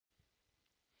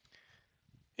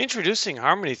Introducing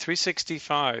Harmony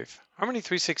 365. Harmony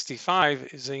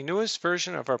 365 is the newest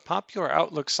version of our popular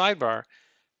Outlook sidebar,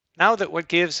 now that what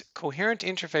gives coherent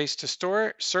interface to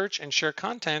store, search, and share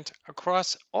content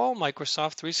across all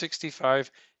Microsoft 365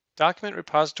 document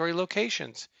repository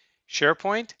locations,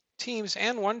 SharePoint, Teams,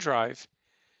 and OneDrive.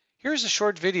 Here's a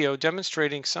short video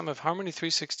demonstrating some of Harmony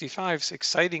 365's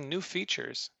exciting new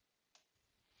features.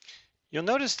 You'll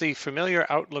notice the familiar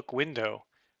Outlook window.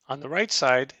 On the right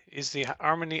side is the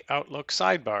Harmony Outlook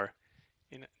sidebar.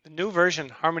 In the new version,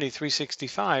 Harmony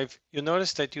 365, you'll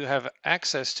notice that you have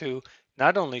access to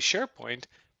not only SharePoint,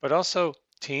 but also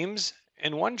Teams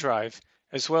and OneDrive,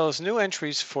 as well as new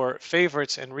entries for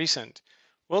favorites and recent.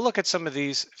 We'll look at some of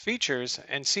these features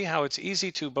and see how it's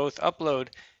easy to both upload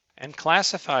and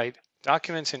classify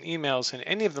documents and emails in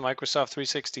any of the Microsoft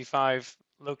 365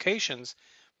 locations,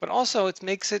 but also it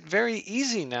makes it very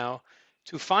easy now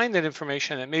to find that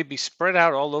information that may be spread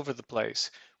out all over the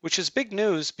place, which is big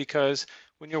news because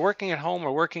when you're working at home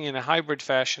or working in a hybrid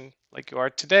fashion like you are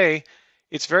today,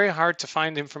 it's very hard to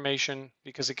find information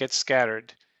because it gets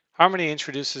scattered. Harmony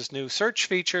introduces new search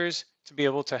features to be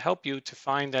able to help you to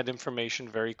find that information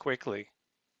very quickly.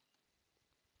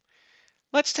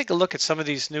 Let's take a look at some of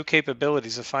these new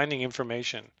capabilities of finding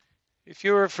information. If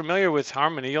you're familiar with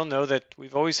Harmony, you'll know that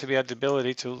we've always had the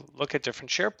ability to look at different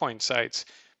SharePoint sites,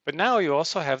 but now you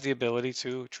also have the ability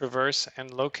to traverse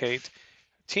and locate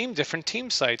different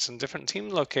team sites and different team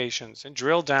locations and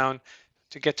drill down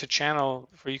to get to channel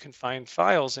where you can find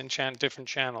files in different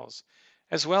channels,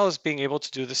 as well as being able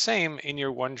to do the same in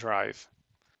your OneDrive.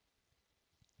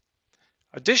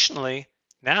 Additionally,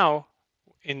 now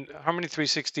in Harmony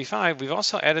 365, we've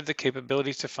also added the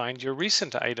capability to find your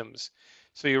recent items.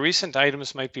 So your recent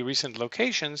items might be recent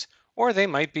locations, or they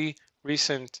might be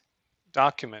recent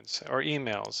documents or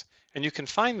emails. And you can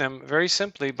find them very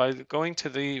simply by going to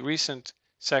the recent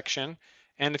section.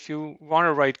 And if you want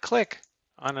to right click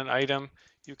on an item,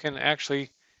 you can actually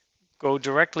go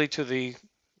directly to the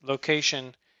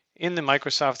location in the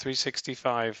Microsoft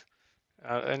 365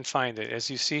 and find it. As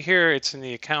you see here, it's in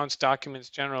the Accounts, Documents,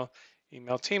 General,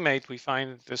 Email Teammate. We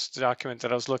find this document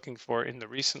that I was looking for in the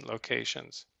recent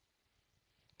locations.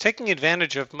 Taking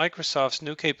advantage of Microsoft's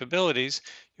new capabilities,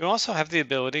 you also have the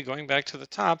ability, going back to the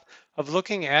top, of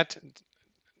looking at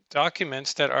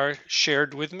documents that are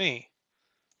shared with me.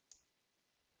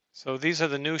 So these are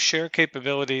the new share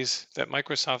capabilities that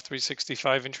Microsoft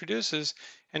 365 introduces,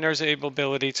 and there's the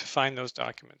ability to find those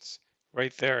documents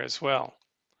right there as well.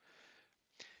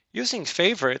 Using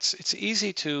favorites, it's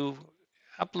easy to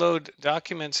upload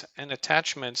documents and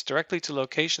attachments directly to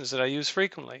locations that I use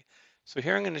frequently. So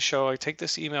here I'm going to show, I take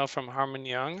this email from Harmon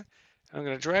Young, and I'm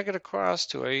going to drag it across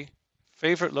to a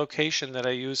favorite location that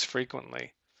I use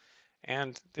frequently.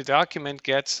 And the document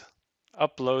gets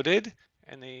uploaded,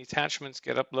 and the attachments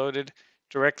get uploaded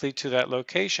directly to that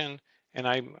location, and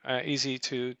I'm easy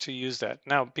to use that.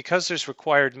 Now, because there's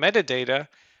required metadata,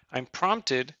 I'm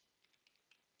prompted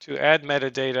to add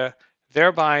metadata,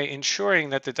 thereby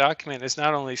ensuring that the document is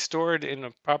not only stored in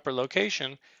a proper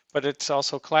location, but it's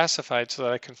also classified so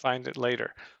that I can find it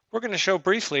later. We're going to show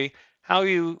briefly how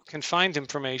you can find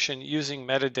information using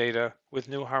metadata with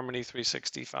new Harmony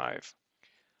 365.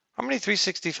 Harmony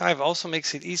 365 also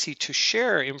makes it easy to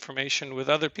share information with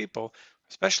other people,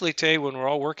 especially today when we're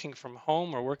all working from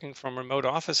home or working from remote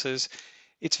offices.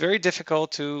 It's very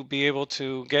difficult to be able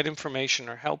to get information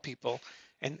or help people.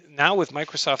 And now with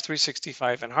Microsoft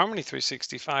 365 and Harmony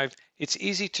 365, it's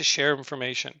easy to share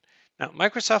information. Now,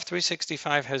 Microsoft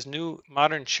 365 has new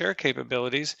modern share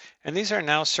capabilities, and these are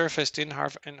now surfaced in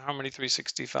Harmony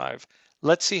 365.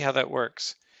 Let's see how that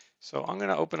works. So I'm going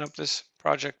to open up this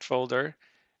project folder,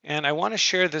 and I want to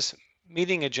share this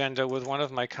meeting agenda with one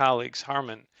of my colleagues,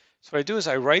 Harmon. So what I do is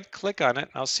I right-click on it,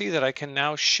 and I'll see that I can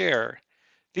now share.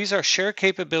 These are share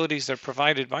capabilities that are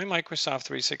provided by Microsoft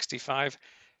 365,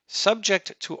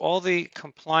 subject to all the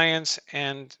compliance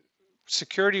and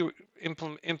security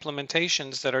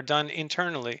implementations that are done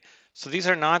internally. So these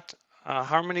are not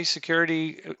Harmony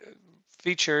security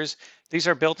features. These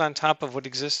are built on top of what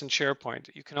exists in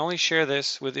SharePoint. You can only share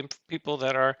this with people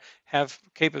that have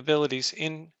capabilities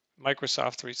in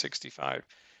Microsoft 365.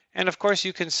 And of course,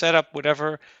 you can set up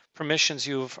whatever permissions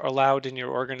you've allowed in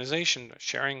your organization,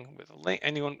 sharing with a link,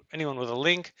 anyone with a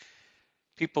link,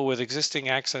 people with existing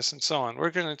access, and so on.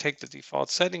 We're going to take the default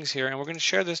settings here, and we're going to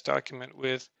share this document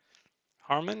with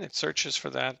Harmon. It searches for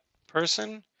that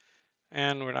person,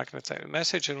 and we're not going to type a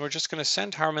message, and we're just going to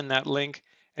send Harmon that link,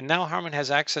 and now Harmon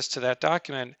has access to that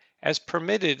document as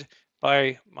permitted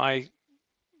by my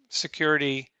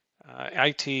security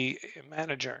IT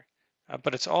manager.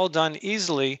 But it's all done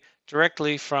easily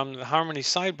directly from the Harmony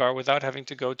sidebar without having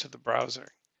to go to the browser.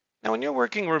 Now, when you're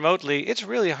working remotely, it's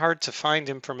really hard to find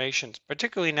information,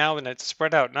 particularly now when it's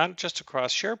spread out, not just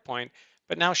across SharePoint,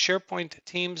 but now SharePoint,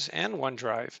 Teams, and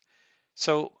OneDrive.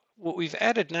 So what we've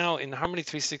added now in Harmony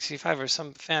 365 are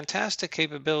some fantastic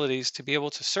capabilities to be able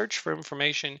to search for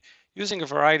information using a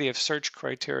variety of search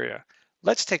criteria.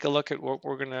 Let's take a look at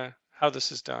how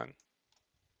this is done.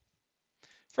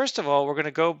 First of all, we're going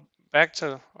to go back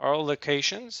to our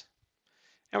locations,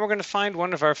 and we're going to find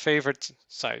one of our favorite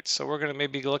sites. So we're going to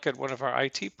maybe look at one of our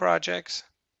IT projects,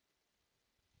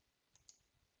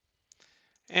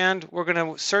 and we're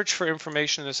going to search for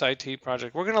information in this IT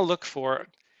project. We're going to look for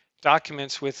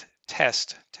documents with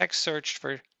text search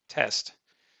for test.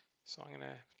 So I'm going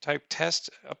to type test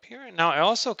up here. And now I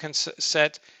also can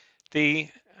set the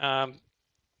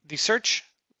search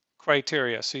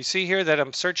criteria. So you see here that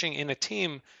I'm searching in a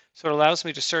team, so it allows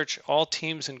me to search all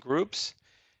teams and groups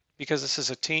because this is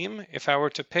a team. If I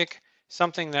were to pick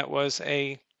something that was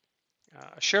a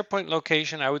SharePoint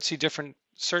location, I would see different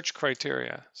search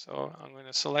criteria. So I'm going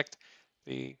to select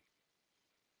the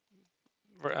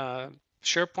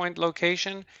SharePoint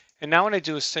location, and now when I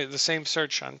do the same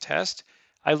search on test,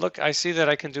 I see that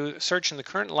I can do search in the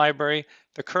current library,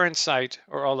 the current site,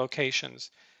 or all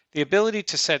locations. The ability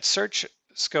to set search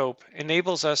scope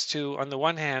enables us to, on the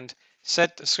one hand,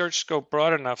 set the search scope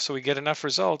broad enough so we get enough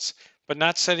results, but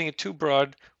not setting it too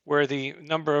broad where the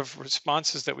number of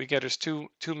responses that we get is too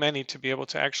many to be able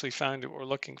to actually find what we're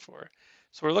looking for.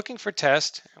 So we're looking for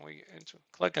test, and we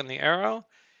click on the arrow,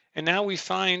 and now we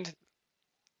find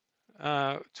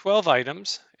 12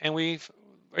 items, and we're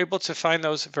able to find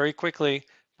those very quickly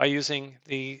by using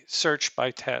the search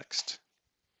by text.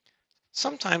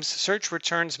 Sometimes search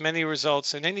returns many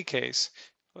results in any case.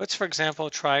 Let's, for example,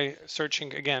 try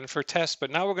searching again for test,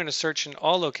 but now we're going to search in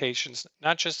all locations,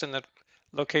 not just in that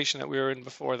location that we were in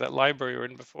before, that library we were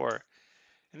in before.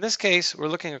 In this case, we're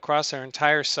looking across our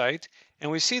entire site,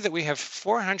 and we see that we have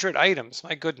 400 items.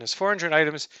 My goodness, 400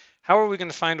 items. How are we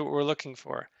going to find what we're looking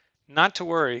for? Not to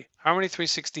worry, Harmony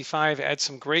 365 adds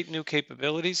some great new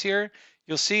capabilities here.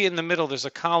 You'll see in the middle there's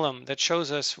a column that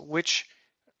shows us which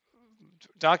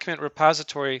document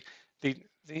repository the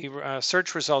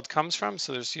search result comes from.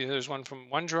 So there's one from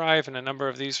OneDrive and a number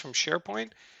of these from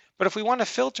SharePoint. But if we want to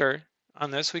filter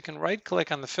on this, we can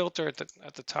right-click on the filter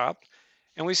at the top,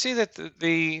 and we see that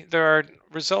there are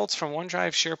results from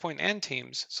OneDrive, SharePoint, and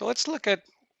Teams. So let's look at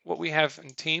what we have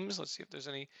in Teams. Let's see if there's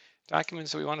any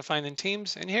documents that we want to find in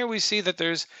Teams. And here we see that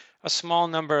there's a small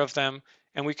number of them,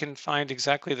 and we can find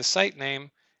exactly the site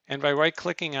name, and by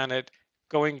right-clicking on it,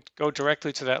 go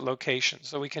directly to that location.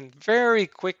 So we can very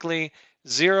quickly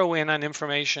zero in on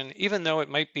information, even though it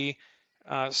might be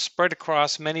spread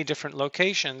across many different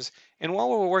locations. And while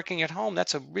we're working at home,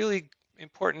 that's a really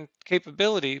important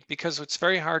capability because it's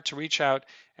very hard to reach out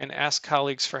and ask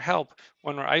colleagues for help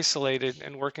when we're isolated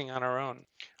and working on our own.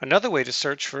 Another way to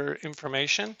search for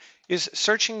information is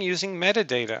searching using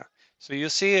metadata. So you'll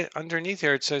see it underneath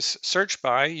here, it says search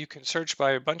by. You can search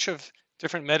by a bunch of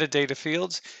different metadata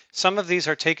fields. Some of these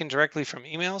are taken directly from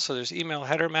email. So there's email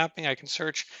header mapping. I can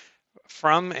search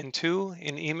from and to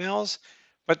in emails.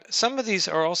 But some of these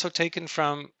are also taken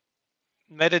from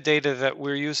metadata that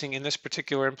we're using in this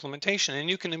particular implementation, and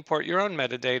you can import your own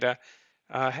metadata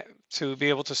to be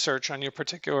able to search on your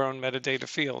particular own metadata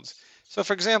fields. So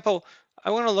for example,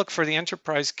 I want to look for the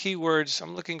enterprise keywords.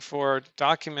 I'm looking for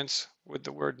documents with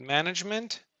the word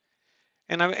management,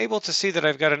 and I'm able to see that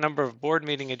I've got a number of board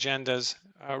meeting agendas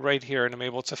right here, and I'm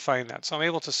able to find that. So I'm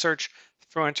able to search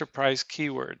for enterprise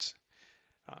keywords.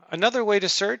 Another way to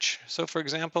search, so for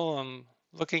example, I'm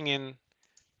looking in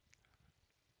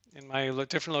my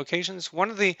different locations. One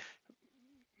of the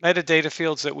metadata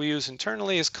fields that we use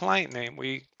internally is client name.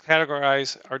 We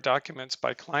categorize our documents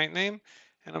by client name,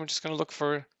 and I'm just going to look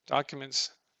for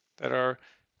documents that are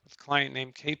with client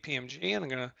name KPMG, and I'm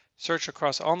going to search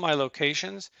across all my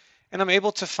locations, and I'm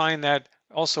able to find that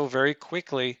also very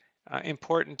quickly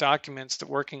important documents that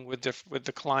working with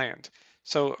the client.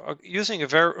 So using a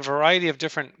variety of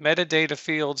different metadata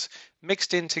fields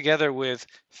mixed in together with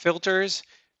filters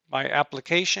by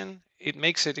application, it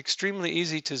makes it extremely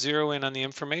easy to zero in on the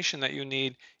information that you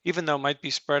need, even though it might be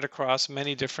spread across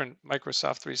many different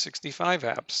Microsoft 365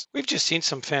 apps. We've just seen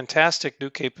some fantastic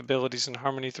new capabilities in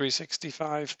Harmony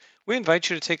 365. We invite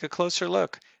you to take a closer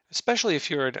look, especially if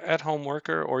you're an at-home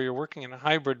worker or you're working in a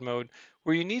hybrid mode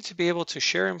where you need to be able to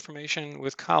share information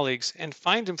with colleagues and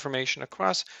find information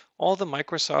across all the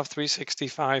Microsoft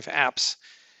 365 apps.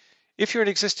 If you're an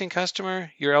existing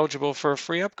customer, you're eligible for a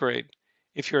free upgrade.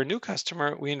 If you're a new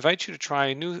customer, we invite you to try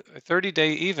a new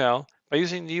 30-day eval by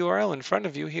using the URL in front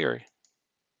of you here.